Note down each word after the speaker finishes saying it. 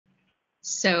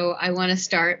So I want to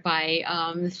start by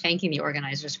thanking the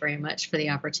organizers very much for the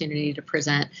opportunity to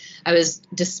present. I was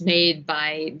dismayed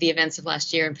by the events of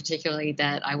last year, and particularly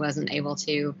that I wasn't able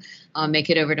to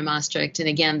make it over to Maastricht and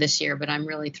again this year, but I'm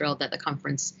really thrilled that the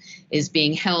conference is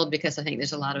being held because I think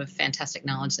there's a lot of fantastic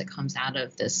knowledge that comes out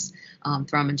of this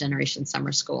Thrombin Generation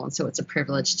Summer School, and so it's a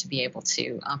privilege to be able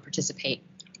to participate.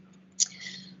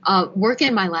 Work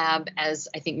in my lab, as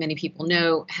I think many people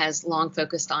know, has long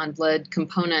focused on blood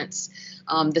components,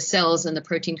 the cells and the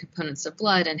protein components of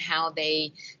blood, and how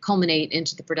they culminate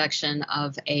into the production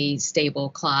of a stable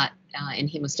clot in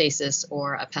hemostasis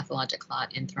or a pathologic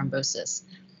clot in thrombosis.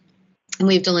 And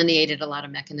we've delineated a lot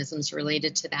of mechanisms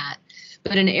related to that.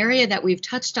 But an area that we've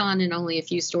touched on in only a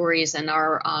few stories and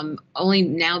are only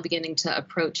now beginning to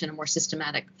approach in a more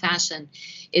systematic fashion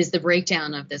is the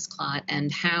breakdown of this clot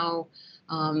and how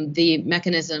the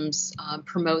mechanisms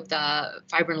promote the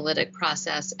fibrinolytic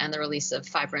process and the release of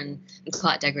fibrin and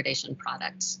clot degradation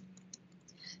products.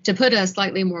 To put a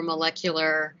slightly more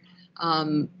molecular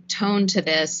tone to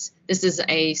this, this is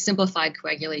a simplified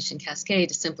coagulation cascade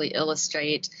to simply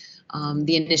illustrate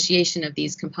the initiation of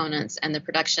these components and the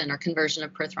production or conversion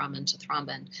of prothrombin to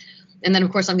thrombin. And then,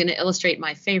 of course, I'm going to illustrate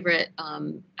my favorite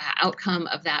outcome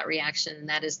of that reaction, and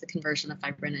that is the conversion of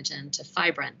fibrinogen to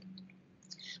fibrin.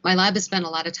 My lab has spent a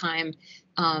lot of time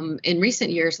in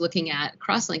recent years looking at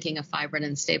cross-linking of fibrin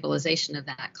and stabilization of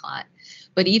that clot.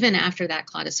 But even after that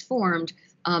clot is formed,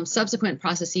 subsequent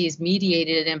processes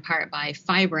mediated in part by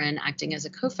fibrin acting as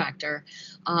a cofactor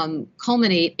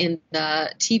culminate in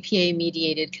the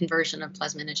TPA-mediated conversion of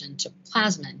plasminogen to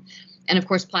plasmin. And of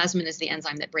course, plasmin is the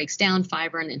enzyme that breaks down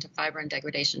fibrin into fibrin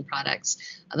degradation products.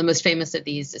 The most famous of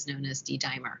these is known as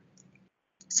D-dimer.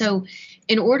 So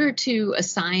in order to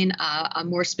assign a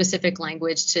more specific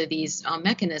language to these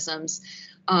mechanisms,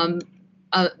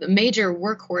 a major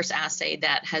workhorse assay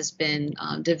that has been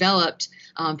developed,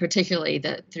 particularly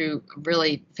through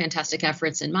really fantastic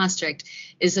efforts in Maastricht,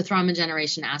 is the thrombin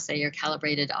generation assay, or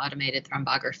calibrated automated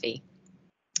thrombography.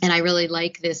 And I really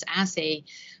like this assay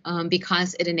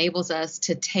because it enables us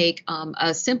to take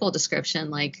a simple description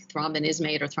like thrombin is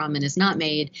made or thrombin is not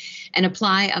made and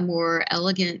apply a more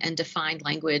elegant and defined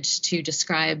language to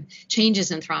describe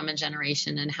changes in thrombin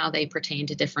generation and how they pertain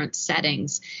to different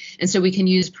settings. And so we can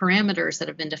use parameters that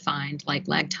have been defined like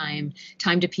lag time,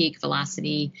 time to peak,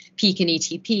 velocity, peak and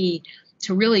ETP,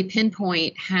 to really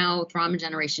pinpoint how thrombin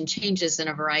generation changes in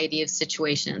a variety of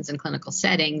situations and clinical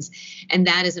settings. And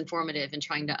that is informative in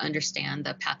trying to understand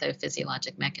the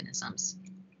pathophysiologic mechanisms.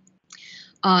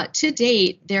 To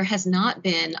date, there has not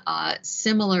been a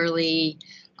similarly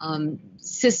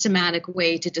systematic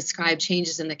way to describe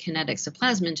changes in the kinetics of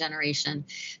plasmin generation.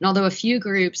 And although a few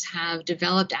groups have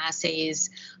developed assays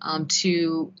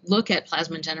to look at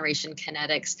plasmin generation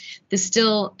kinetics, this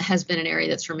still has been an area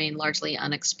that's remained largely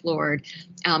unexplored.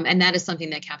 And that is something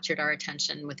that captured our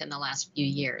attention within the last few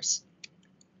years.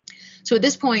 So at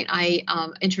this point,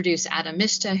 I introduce Adam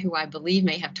Mishta, who I believe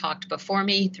may have talked before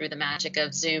me through the magic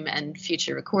of Zoom and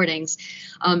future recordings.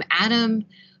 Adam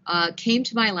came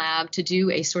to my lab to do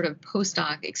a sort of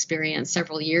postdoc experience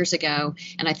several years ago.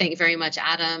 And I thank very much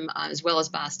Adam, as well as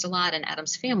Bas Talat and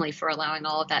Adam's family, for allowing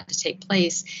all of that to take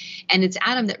place. And it's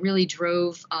Adam that really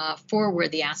drove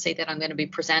forward the assay that I'm going to be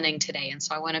presenting today. And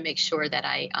so I want to make sure that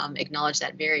I acknowledge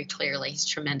that very clearly. He's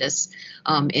tremendous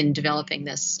in developing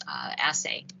this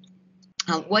assay.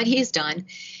 What he's done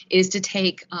is to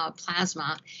take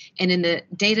plasma, and in the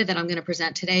data that I'm going to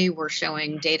present today, we're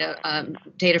showing data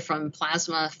from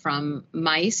plasma from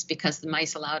mice, because the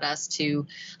mice allowed us to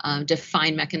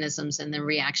define mechanisms in the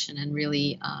reaction and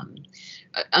really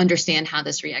understand how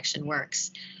this reaction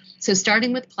works. So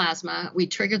starting with plasma, we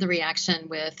trigger the reaction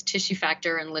with tissue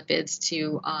factor and lipids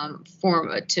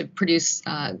to produce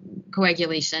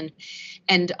coagulation,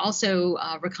 and also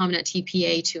recombinant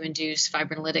TPA to induce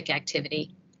fibrinolytic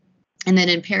activity. And then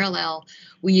in parallel,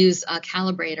 we use a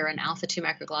calibrator, an alpha-2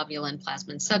 microglobulin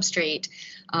plasmin substrate,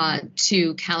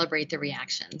 to calibrate the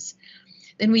reactions.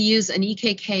 Then we use an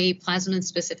EKK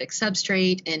plasmin-specific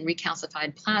substrate in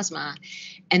recalcified plasma.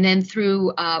 And then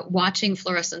through watching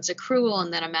fluorescence accrual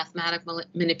and then a mathematical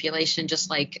manipulation,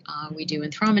 just like we do in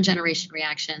thrombin generation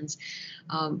reactions,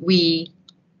 we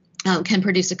can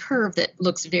produce a curve that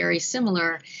looks very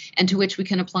similar and to which we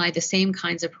can apply the same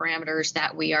kinds of parameters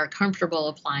that we are comfortable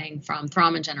applying from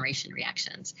thrombin generation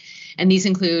reactions. And these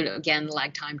include, again,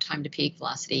 lag time, time to peak,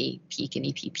 velocity, peak, and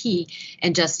ETP.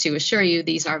 And just to assure you,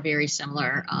 these are very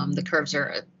similar. The curves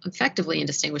are effectively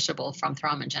indistinguishable from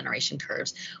thrombin generation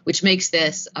curves, which makes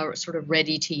this a sort of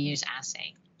ready-to-use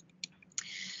assay.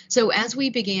 So as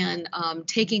we began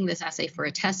taking this assay for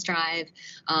a test drive,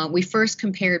 we first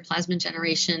compared plasmin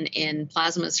generation in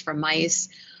plasmas from mice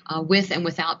with and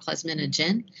without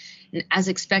plasminogen. And as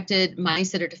expected,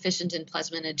 mice that are deficient in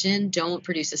plasminogen don't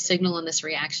produce a signal in this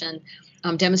reaction,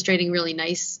 demonstrating really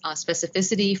nice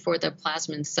specificity for the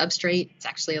plasmin substrate. It's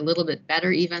actually a little bit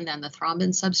better even than the thrombin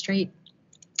substrate.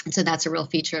 And so that's a real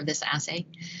feature of this assay.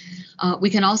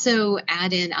 We can also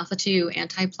add in alpha-2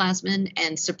 antiplasmin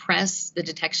and suppress the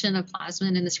detection of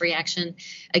plasmin in this reaction,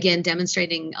 again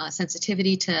demonstrating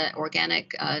sensitivity to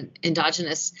organic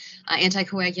endogenous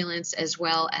anticoagulants as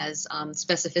well as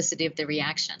specificity of the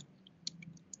reaction.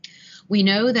 We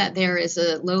know that there is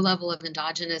a low level of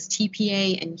endogenous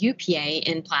TPA and UPA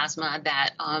in plasma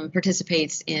that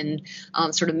participates in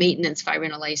sort of maintenance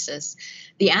fibrinolysis.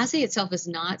 The assay itself is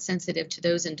not sensitive to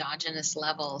those endogenous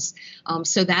levels,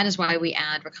 so that is why we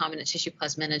add recombinant tissue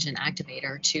plasminogen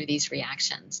activator to these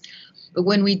reactions. But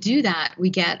when we do that, we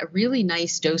get a really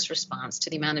nice dose response to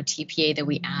the amount of TPA that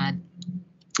we add.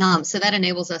 So that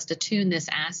enables us to tune this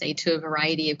assay to a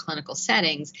variety of clinical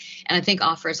settings, and I think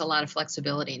offers a lot of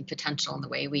flexibility and potential in the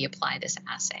way we apply this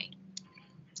assay.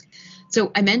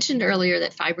 So I mentioned earlier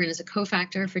that fibrin is a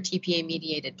cofactor for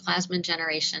TPA-mediated plasmin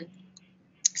generation.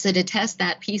 So to test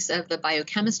that piece of the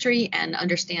biochemistry and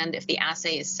understand if the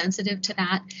assay is sensitive to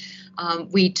that,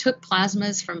 we took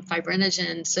plasmas from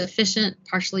fibrinogen sufficient,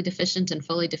 partially deficient, and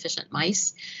fully deficient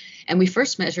mice. And we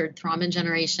first measured thrombin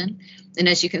generation. And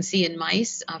as you can see in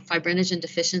mice, fibrinogen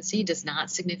deficiency does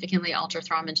not significantly alter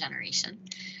thrombin generation.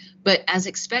 But as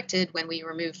expected, when we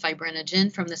remove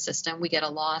fibrinogen from the system, we get a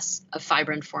loss of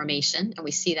fibrin formation. And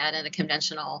we see that in a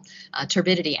conventional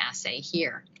turbidity assay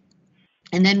here.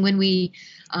 And then when we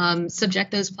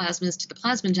subject those plasmas to the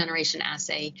plasmin generation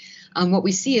assay, what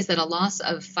we see is that a loss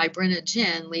of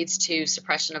fibrinogen leads to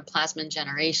suppression of plasmin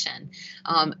generation,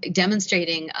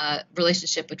 demonstrating a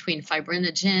relationship between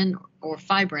fibrinogen or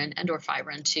fibrin and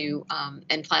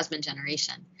plasmin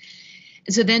generation.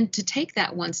 And so then to take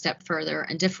that one step further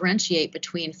and differentiate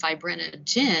between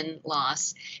fibrinogen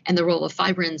loss and the role of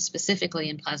fibrin specifically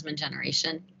in plasmin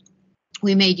generation,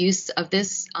 we made use of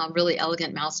this really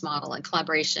elegant mouse model in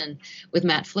collaboration with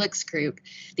Matt Flick's group.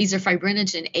 These are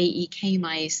fibrinogen AEK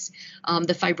mice.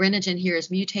 The fibrinogen here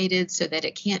is mutated so that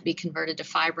it can't be converted to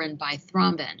fibrin by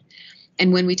thrombin.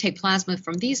 And when we take plasma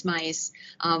from these mice,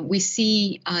 we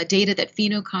see data that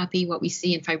phenocopy what we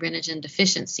see in fibrinogen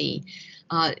deficiency,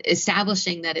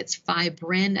 establishing that it's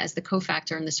fibrin as the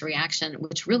cofactor in this reaction,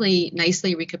 which really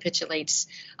nicely recapitulates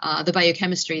the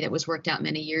biochemistry that was worked out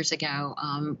many years ago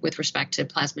with respect to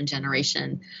plasmin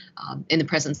generation in the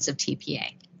presence of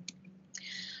TPA.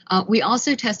 We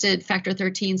also tested factor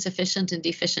 13 sufficient and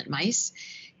deficient mice,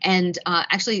 and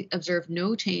actually observed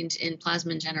no change in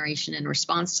plasmin generation in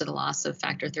response to the loss of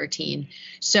factor 13.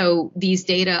 So these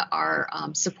data are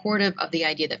supportive of the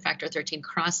idea that factor 13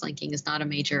 cross-linking is not a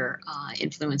major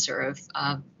influencer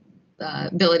of the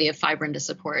ability of fibrin to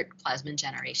support plasmin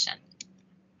generation.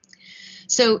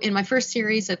 So in my first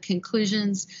series of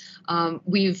conclusions,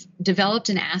 we've developed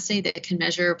an assay that can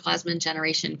measure plasmin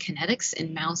generation kinetics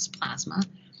in mouse plasma.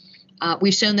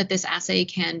 We've shown that this assay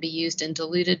can be used in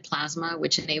diluted plasma,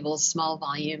 which enables small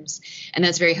volumes, and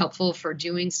that's very helpful for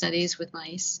doing studies with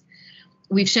mice.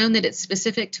 We've shown that it's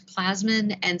specific to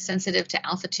plasmin and sensitive to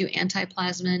alpha-2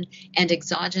 antiplasmin and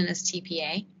exogenous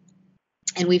TPA.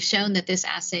 And we've shown that this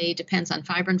assay depends on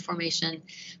fibrin formation,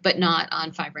 but not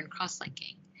on fibrin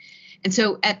cross-linking. And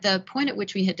so at the point at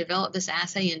which we had developed this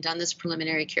assay and done this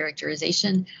preliminary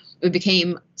characterization, we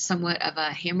became somewhat of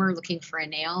a hammer looking for a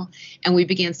nail, and we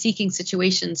began seeking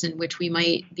situations in which we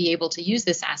might be able to use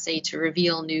this assay to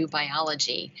reveal new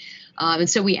biology. And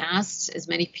so we asked as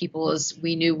many people as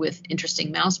we knew with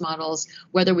interesting mouse models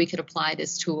whether we could apply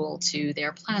this tool to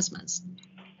their plasmas.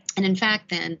 And in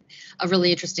fact, then a really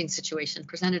interesting situation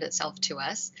presented itself to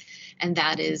us, and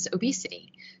that is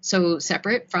obesity. So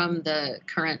separate from the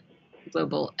current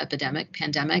global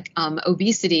pandemic,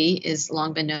 obesity is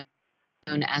long been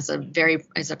known as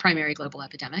a primary global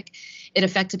epidemic. It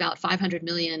affects about 500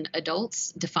 million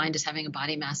adults, defined as having a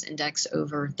body mass index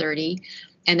over 30,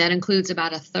 and that includes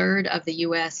about a third of the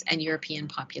US and European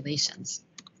populations.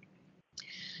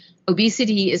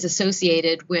 Obesity is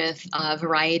associated with a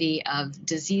variety of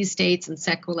disease states and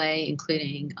sequelae,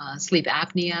 including sleep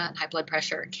apnea, high blood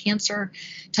pressure, cancer,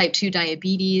 type 2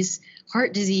 diabetes,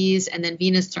 heart disease, and then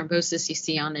venous thrombosis you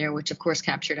see on there, which of course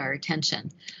captured our attention.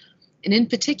 And in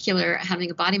particular, having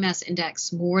a body mass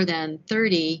index more than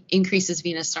 30 increases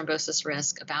venous thrombosis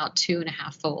risk about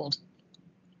 2.5-fold.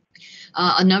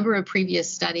 A number of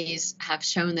previous studies have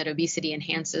shown that obesity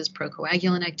enhances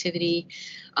procoagulant activity.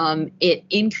 It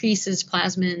increases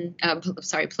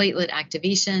platelet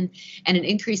activation, and it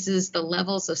increases the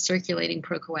levels of circulating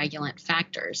procoagulant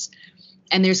factors.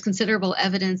 And there's considerable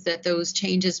evidence that those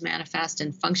changes manifest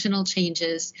in functional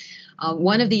changes.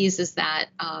 One of these is that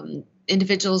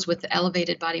individuals with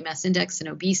elevated body mass index and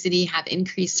obesity have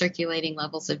increased circulating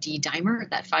levels of D-dimer,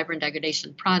 that fibrin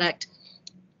degradation product.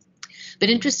 But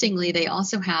interestingly, they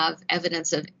also have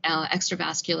evidence of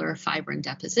extravascular fibrin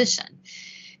deposition.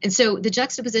 And so the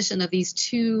juxtaposition of these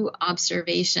two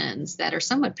observations that are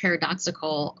somewhat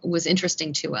paradoxical was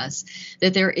interesting to us,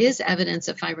 that there is evidence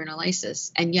of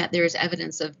fibrinolysis, and yet there is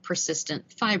evidence of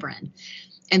persistent fibrin.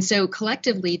 And so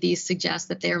collectively, these suggest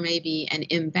that there may be an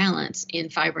imbalance in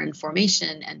fibrin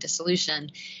formation and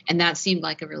dissolution, and that seemed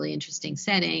like a really interesting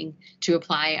setting to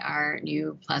apply our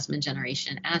new plasmid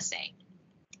generation assay.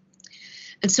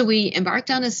 And so we embarked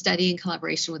on a study in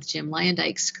collaboration with Jim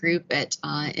Lyondike's group at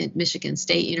Michigan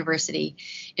State University,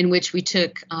 in which we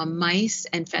took mice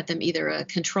and fed them either a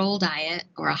control diet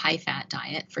or a high-fat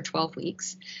diet for 12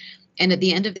 weeks. And at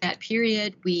the end of that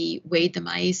period, we weighed the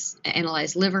mice,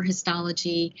 analyzed liver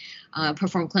histology,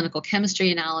 performed clinical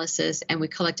chemistry analysis, and we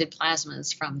collected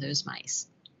plasmas from those mice.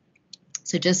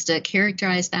 So just to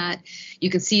characterize that, you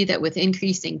can see that with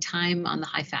increasing time on the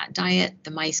high-fat diet,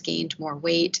 the mice gained more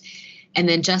weight. And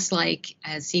then just like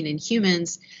as seen in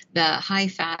humans, the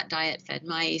high-fat diet-fed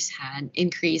mice had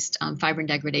increased fibrin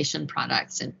degradation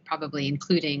products, and probably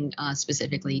including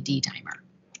specifically D-dimer.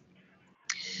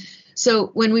 So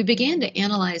when we began to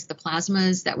analyze the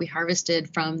plasmas that we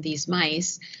harvested from these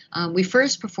mice, we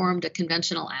first performed a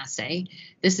conventional assay.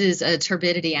 This is a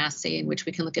turbidity assay in which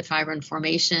we can look at fibrin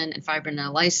formation and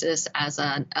fibrinolysis as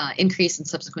an increase and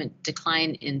subsequent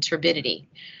decline in turbidity.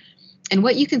 And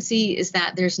what you can see is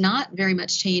that there's not very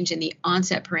much change in the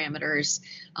onset parameters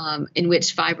in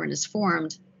which fibrin is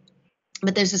formed,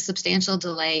 but there's a substantial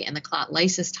delay in the clot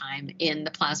lysis time in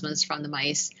the plasmas from the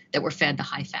mice that were fed the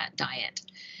high-fat diet.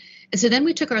 And so then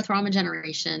we took our thrombin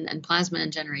generation and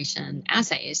plasmid generation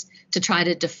assays to try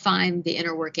to define the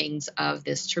inner workings of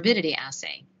this turbidity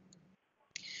assay.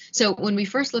 So when we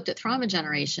first looked at thrombin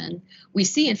generation, we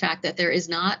see, in fact, that there is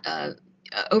not a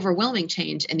overwhelming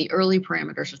change in the early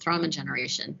parameters of thrombin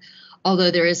generation,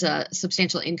 although there is a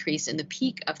substantial increase in the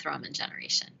peak of thrombin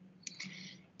generation.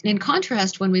 And in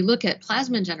contrast, when we look at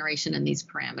plasmid generation in these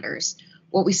parameters,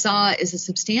 what we saw is a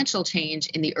substantial change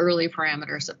in the early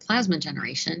parameters of plasmid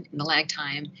generation, in the lag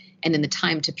time and in the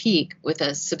time to peak, with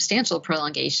a substantial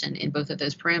prolongation in both of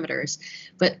those parameters,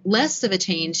 but less of a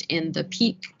change in the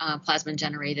peak plasmid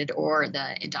generated or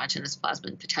the endogenous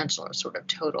plasmid potential, or sort of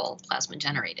total plasmid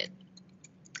generated.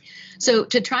 So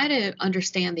to try to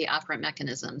understand the operant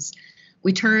mechanisms,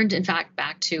 we turned, in fact,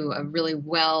 back to a really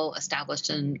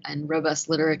well-established and robust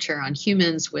literature on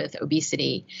humans with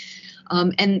obesity.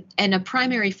 And a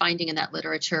primary finding in that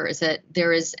literature is that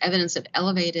there is evidence of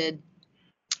elevated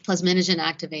plasminogen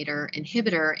activator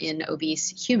inhibitor in obese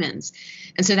humans.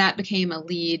 And so that became a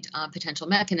lead potential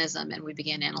mechanism, and we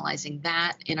began analyzing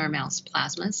that in our mouse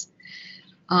plasmas.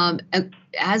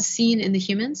 As seen in the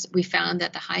humans, we found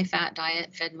that the high-fat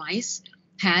diet-fed mice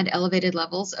had elevated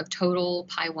levels of total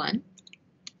PI1.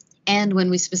 And when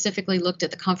we specifically looked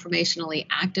at the conformationally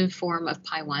active form of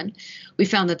PI1, we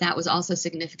found that that was also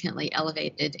significantly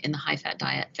elevated in the high-fat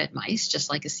diet-fed mice, just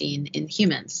like is seen in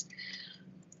humans.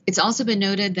 It's also been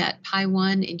noted that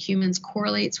PI1 in humans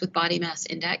correlates with body mass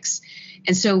index.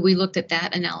 And so we looked at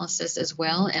that analysis as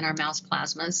well in our mouse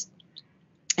plasmas,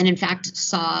 and in fact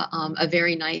saw a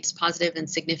very nice positive and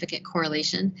significant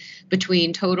correlation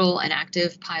between total and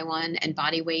active PI1 and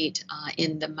body weight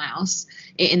in the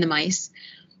mice.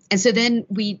 And so then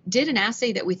we did an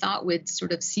assay that we thought would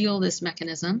sort of seal this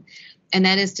mechanism, and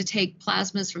that is to take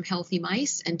plasmas from healthy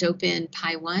mice and dope in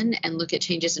PI1 and look at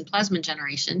changes in plasmid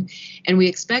generation. And we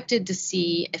expected to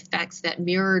see effects that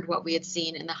mirrored what we had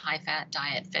seen in the high-fat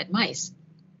diet-fed mice.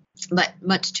 But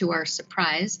much to our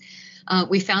surprise,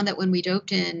 we found that when we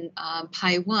doped in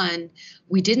PI1,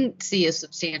 we didn't see a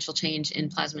substantial change in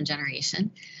plasmid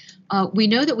generation. We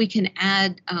know that we can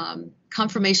add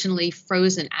conformationally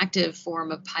frozen active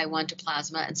form of PI1 to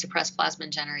plasma and suppress plasmid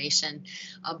generation,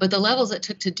 but the levels it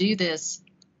took to do this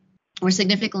were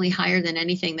significantly higher than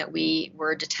anything that we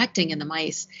were detecting in the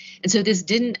mice. And so this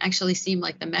didn't actually seem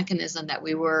like the mechanism that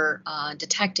we were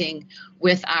detecting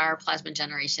with our plasmid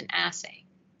generation assay.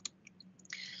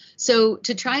 So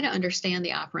to try to understand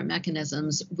the operant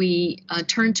mechanisms, we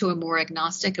turned to a more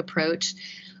agnostic approach.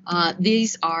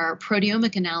 These are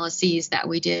proteomic analyses that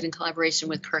we did in collaboration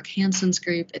with Kirk Hansen's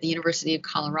group at the University of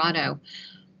Colorado.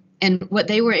 And what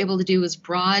they were able to do was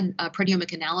broad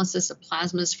proteomic analysis of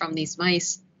plasmas from these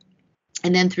mice.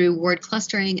 And then through word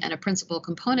clustering and a principal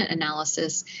component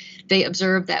analysis, they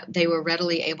observed that they were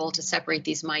readily able to separate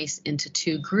these mice into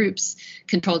two groups,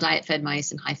 control diet-fed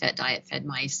mice and high-fat diet-fed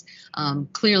mice,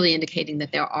 clearly indicating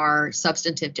that there are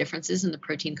substantive differences in the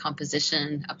protein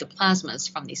composition of the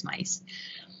plasmas from these mice.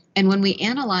 And when we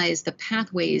analyze the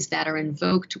pathways that are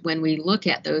invoked when we look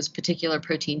at those particular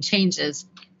protein changes,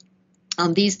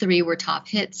 these three were top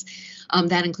hits.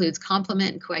 That includes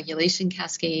complement and coagulation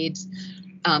cascades,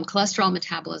 cholesterol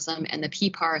metabolism, and the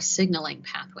PPAR signaling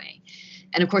pathway.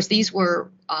 And of course, these were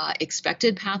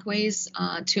expected pathways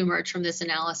to emerge from this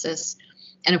analysis.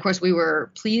 And of course, we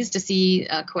were pleased to see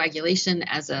coagulation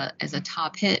as a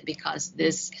top hit because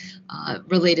this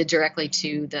related directly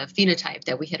to the phenotype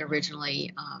that we had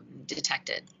originally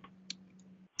detected.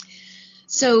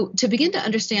 So to begin to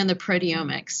understand the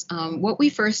proteomics, what we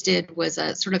first did was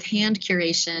a sort of hand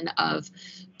curation of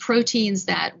proteins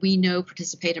that we know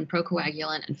participate in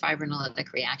procoagulant and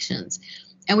fibrinolytic reactions.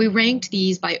 And we ranked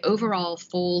these by overall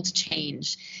fold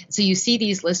change. So you see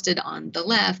these listed on the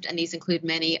left, and these include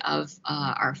many of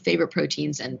our favorite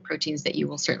proteins and proteins that you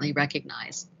will certainly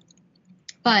recognize.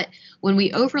 But when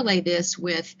we overlay this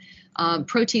with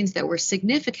proteins that were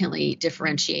significantly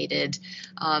differentiated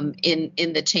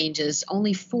in the changes,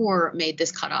 only 4 made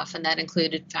this cutoff, and that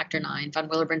included factor 9, von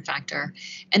Willebrand factor,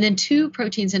 and then 2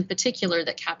 proteins in particular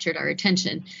that captured our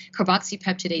attention,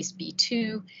 carboxypeptidase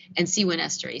B2 and C1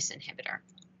 esterase inhibitor.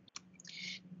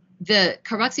 The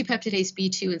carboxypeptidase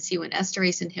B2 and C1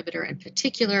 esterase inhibitor in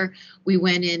particular, we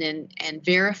went in and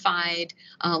verified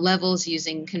levels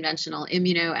using conventional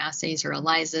immunoassays or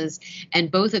ELISAs, and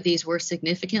both of these were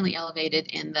significantly elevated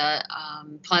in the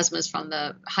plasmas from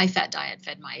the high-fat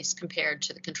diet-fed mice compared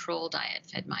to the control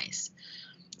diet-fed mice.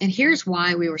 And here's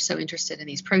why we were so interested in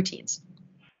these proteins.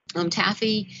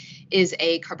 TAFI is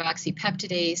a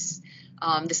carboxypeptidase.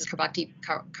 This is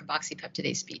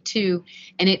carboxypeptidase B2,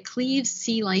 and it cleaves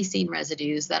C-lysine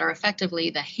residues that are effectively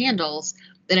the handles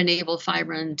that enable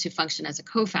fibrin to function as a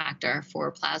cofactor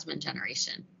for plasmin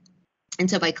generation. And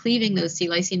so by cleaving those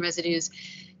C-lysine residues,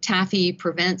 TAFI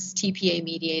prevents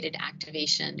TPA-mediated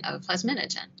activation of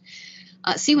plasminogen.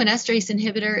 C1 esterase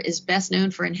inhibitor is best known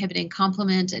for inhibiting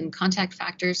complement and contact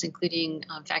factors, including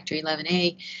factor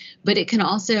 11A, but it can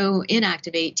also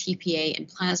inactivate TPA and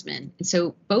plasmin. And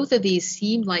so both of these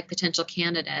seemed like potential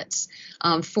candidates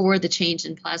for the change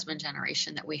in plasmin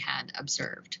generation that we had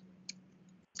observed.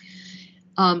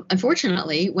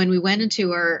 Unfortunately, when we went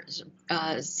into our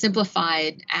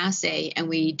simplified assay and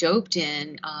we doped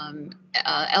in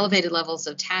elevated levels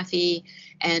of TAFI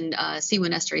and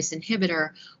C1 esterase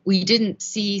inhibitor, we didn't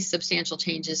see substantial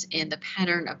changes in the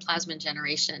pattern of plasmin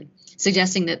generation,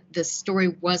 suggesting that the story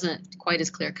wasn't quite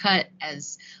as clear-cut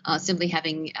as simply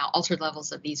having altered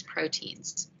levels of these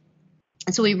proteins.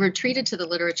 And so we retreated to the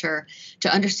literature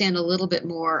to understand a little bit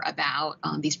more about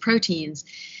these proteins.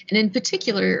 And in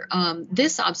particular,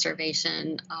 this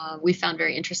observation we found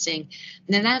very interesting.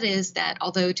 And that is that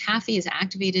although TAFI is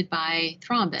activated by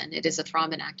thrombin, it is a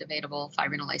thrombin activatable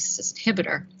fibrinolysis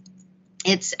inhibitor,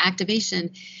 its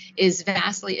activation is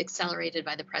vastly accelerated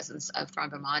by the presence of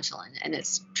thrombomodulin. And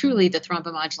it's truly the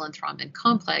thrombomodulin-thrombin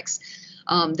complex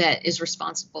that is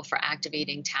responsible for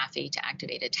activating TAFI to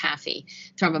activated TAFI.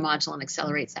 Thrombomodulin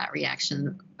accelerates that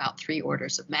reaction about 3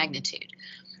 orders of magnitude.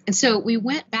 And so we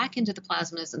went back into the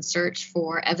plasmas and searched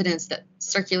for evidence that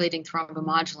circulating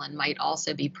thrombomodulin might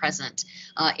also be present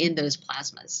in those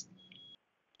plasmas.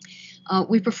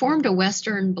 We performed a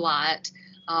Western blot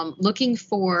looking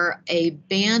for a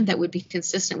band that would be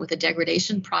consistent with a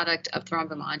degradation product of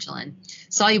thrombomodulin,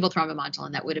 soluble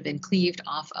thrombomodulin that would have been cleaved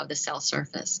off of the cell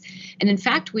surface. And in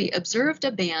fact, we observed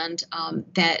a band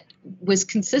that was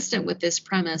consistent with this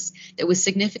premise that was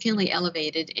significantly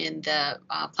elevated in the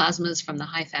plasmas from the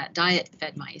high-fat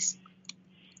diet-fed mice.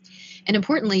 And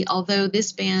importantly, although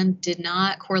this band did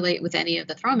not correlate with any of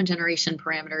the thrombin generation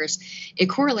parameters, it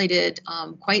correlated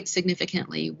quite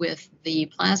significantly with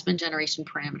the plasmin generation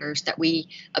parameters that we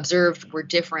observed were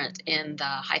different in the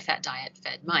high-fat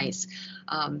diet-fed mice,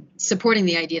 supporting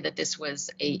the idea that this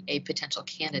was a potential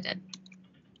candidate.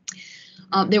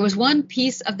 There was one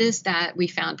piece of this that we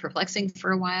found perplexing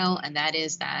for a while, and that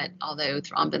is that although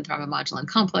thrombin-thrombomodulin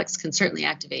complex can certainly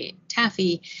activate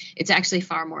TAFI, it's actually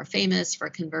far more famous for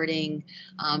converting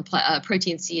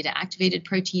protein C to activated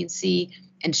protein C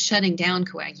and shutting down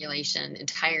coagulation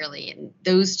entirely. And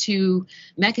those two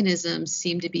mechanisms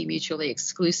seem to be mutually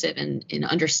exclusive in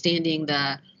understanding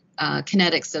the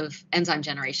kinetics of enzyme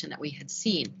generation that we had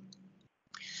seen.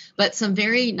 but some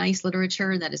very nice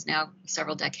literature that is now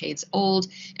several decades old,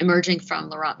 emerging from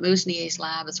Laurent Mosnier's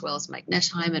lab, as well as Mike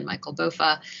Neschheim and Michael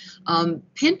Bofa,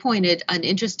 pinpointed an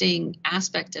interesting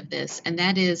aspect of this, and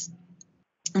that is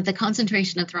that the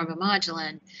concentration of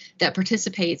thrombomodulin that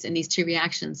participates in these two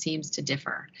reactions seems to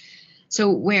differ. So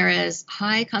whereas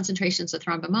high concentrations of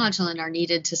thrombomodulin are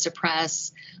needed to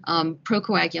suppress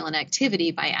procoagulant activity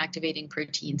by activating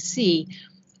protein C,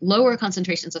 lower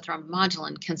concentrations of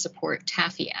thrombomodulin can support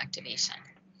TAFI activation.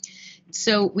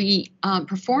 So we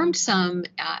performed some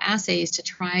assays to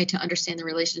try to understand the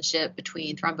relationship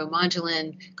between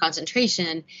thrombomodulin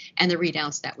concentration and the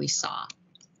readouts that we saw.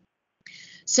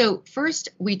 So first,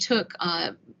 we took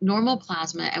normal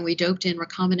plasma and we doped in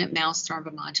recombinant mouse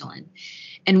thrombomodulin.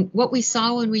 And what we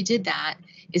saw when we did that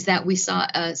is that we saw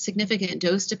a significant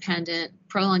dose-dependent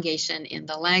prolongation in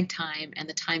the lag time and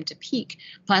the time to peak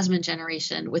plasmin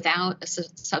generation without a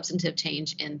substantive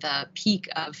change in the peak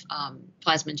of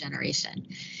plasmin generation.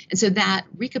 And so that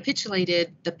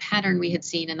recapitulated the pattern we had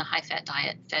seen in the high-fat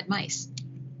diet fed mice.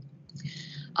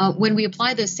 When we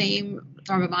apply those same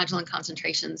thrombomodulin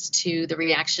concentrations to the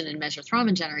reaction and measure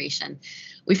thrombin generation,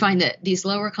 we find that these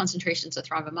lower concentrations of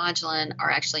thrombomodulin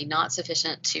are actually not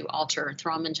sufficient to alter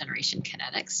thrombin generation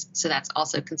kinetics. So that's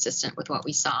also consistent with what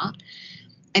we saw.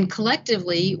 And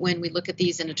collectively, when we look at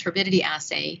these in a turbidity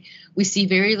assay, we see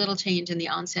very little change in the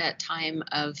onset time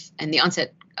of, and the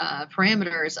onset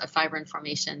parameters of fibrin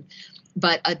formation,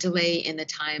 but a delay in the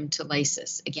time to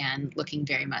lysis, again, looking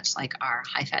very much like our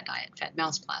high-fat diet fed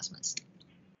mouse plasmas.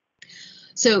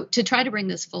 So to try to bring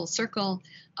this full circle,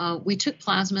 we took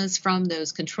plasmas from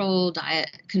those control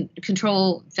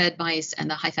fed mice and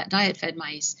the high-fat diet fed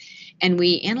mice, and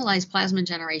we analyzed plasmin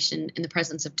generation in the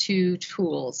presence of two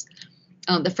tools.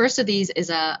 The first of these is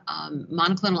a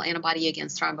monoclonal antibody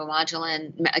against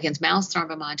thrombomodulin, against mouse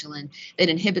thrombomodulin that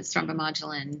inhibits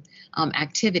thrombomodulin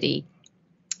activity.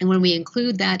 And when we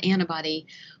include that antibody,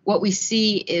 what we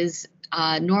see is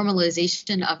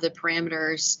normalization of the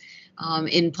parameters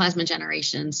in plasma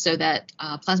generation so that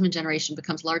plasma generation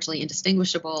becomes largely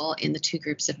indistinguishable in the two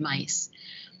groups of mice.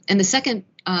 And the second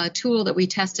tool that we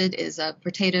tested is a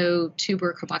potato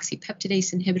tuber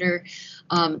carboxypeptidase inhibitor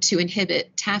to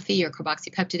inhibit TAFI or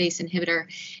carboxypeptidase inhibitor.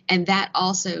 And that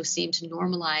also seemed to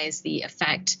normalize the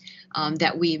effect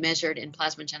that we measured in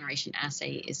plasma generation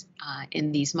assays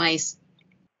in these mice,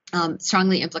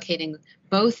 strongly implicating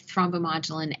both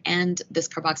thrombomodulin and this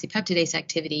carboxypeptidase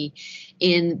activity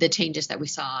in the changes that we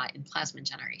saw in plasma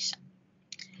generation.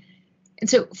 And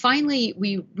so finally,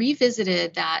 we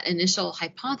revisited that initial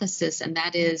hypothesis, and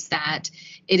that is that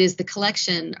it is the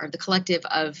collection or the collective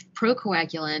of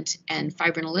procoagulant and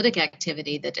fibrinolytic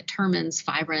activity that determines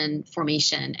fibrin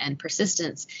formation and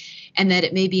persistence, and that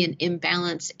it may be an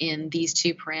imbalance in these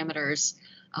two parameters,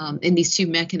 in these two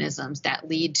mechanisms that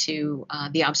lead to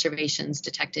the observations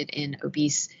detected in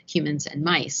obese humans and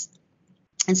mice.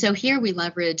 And so here we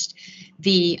leveraged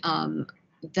the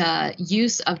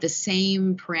use of the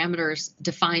same parameters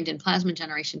defined in plasma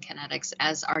generation kinetics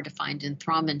as are defined in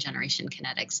thrombin generation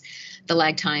kinetics, the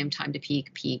lag time, time to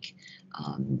peak,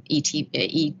 ETP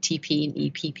and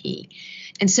EPP.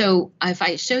 And so if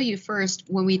I show you first,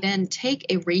 when we then take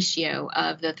a ratio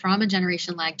of the thrombin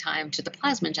generation lag time to the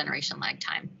plasma generation lag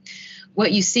time,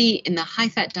 what you see in the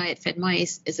high-fat diet-fed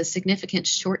mice is a significant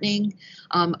shortening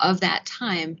of that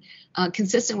time,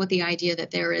 consistent with the idea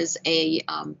that there is a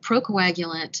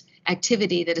procoagulant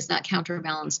activity that is not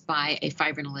counterbalanced by a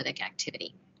fibrinolytic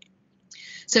activity.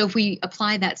 So if we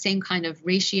apply that same kind of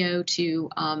ratio to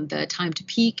the time to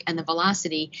peak and the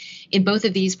velocity in both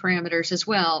of these parameters as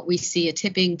well, we see a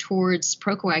tipping towards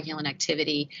procoagulant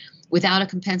activity without a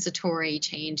compensatory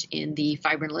change in the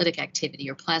fibrinolytic activity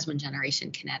or plasma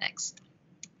generation kinetics.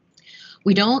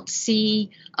 We don't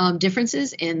see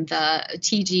differences in the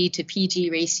TG to PG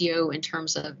ratio in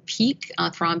terms of peak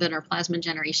thrombin or plasma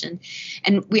generation.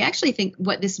 And we actually think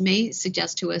what this may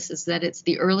suggest to us is that it's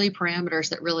the early parameters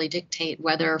that really dictate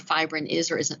whether fibrin is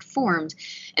or isn't formed,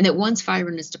 and that once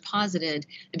fibrin is deposited,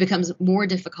 it becomes more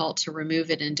difficult to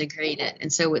remove it and degrade it.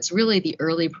 And so it's really the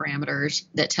early parameters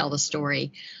that tell the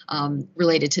story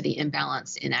related to the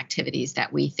imbalance in activities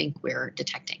that we think we're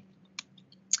detecting.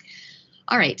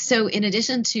 All right, so in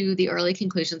addition to the early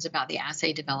conclusions about the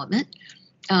assay development,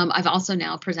 I've also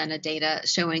now presented data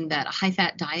showing that a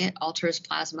high-fat diet alters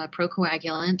plasma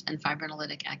procoagulant and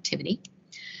fibrinolytic activity.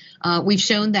 We've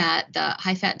shown that the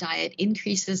high-fat diet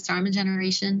increases thrombin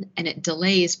generation and it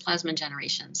delays plasma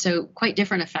generation. So quite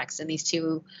different effects in these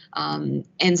two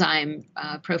enzyme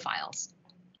profiles.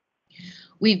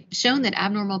 We've shown that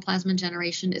abnormal plasma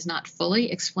generation is not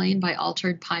fully explained by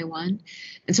altered pi1.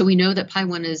 And so we know that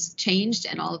pi1 is changed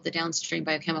and all of the downstream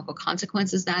biochemical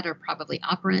consequences that are probably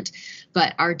operant.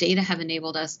 But our data have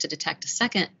enabled us to detect a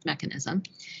second mechanism,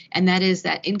 and that is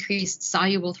that increased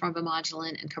soluble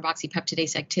thrombomodulin and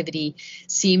carboxypeptidase activity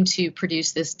seem to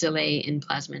produce this delay in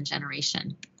plasma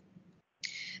generation.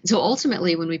 So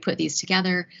ultimately, when we put these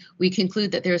together, we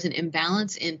conclude that there's an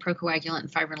imbalance in procoagulant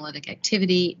and fibrinolytic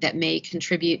activity that may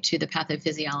contribute to the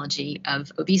pathophysiology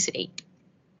of obesity.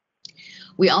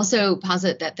 We also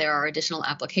posit that there are additional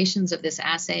applications of this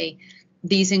assay.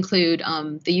 These include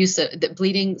the use of the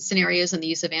bleeding scenarios and the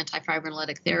use of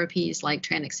antifibrinolytic therapies like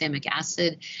tranexamic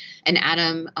acid. And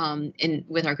Adam,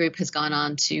 with our group, has gone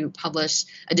on to publish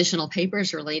additional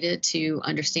papers related to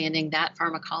understanding that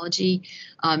pharmacology,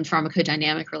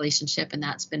 pharmacodynamic relationship, and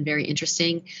that's been very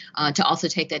interesting to also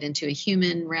take that into a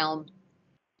human realm.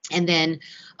 And then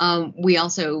we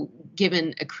also,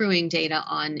 given accruing data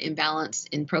on imbalance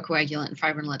in procoagulant and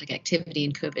fibrinolytic activity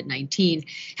in COVID-19,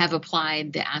 have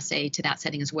applied the assay to that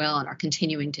setting as well and are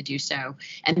continuing to do so.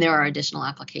 And there are additional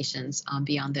applications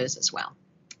beyond those as well.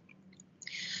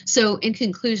 So in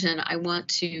conclusion, I want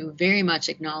to very much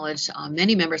acknowledge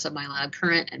many members of my lab,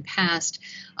 current and past,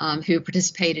 who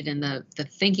participated in the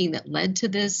thinking that led to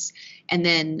this, and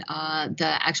then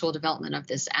the actual development of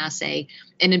this assay.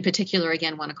 And in particular,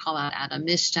 again, want to call out Adam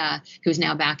Mishta, who's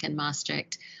now back in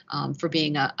Maastricht, for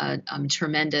being a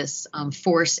tremendous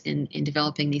force in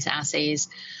developing these assays.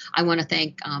 I want to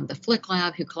thank the Flick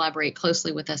Lab, who collaborate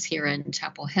closely with us here in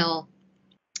Chapel Hill,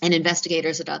 and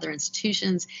investigators at other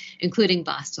institutions, including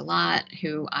Bastelat,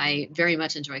 who I very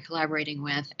much enjoy collaborating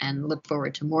with and look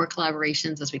forward to more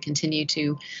collaborations as we continue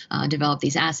to develop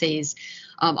these assays.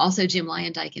 Also, Jim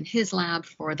Lyondike in his lab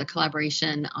for the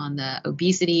collaboration on the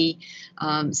obesity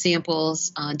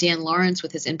samples. Dan Lawrence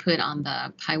with his input on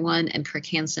the pi1, and Kirk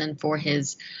Hansen for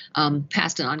his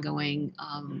past and ongoing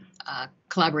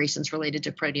collaborations related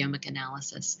to proteomic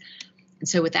analysis. And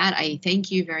so with that, I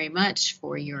thank you very much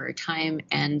for your time,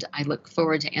 and I look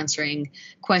forward to answering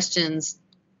questions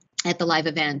at the live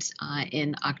event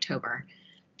in October.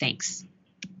 Thanks.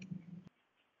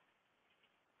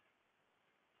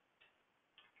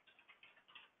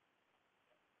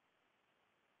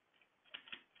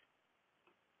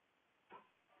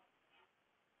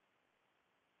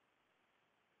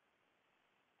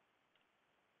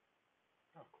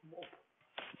 Oh, come on.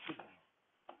 Sit down.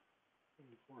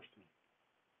 Forced me.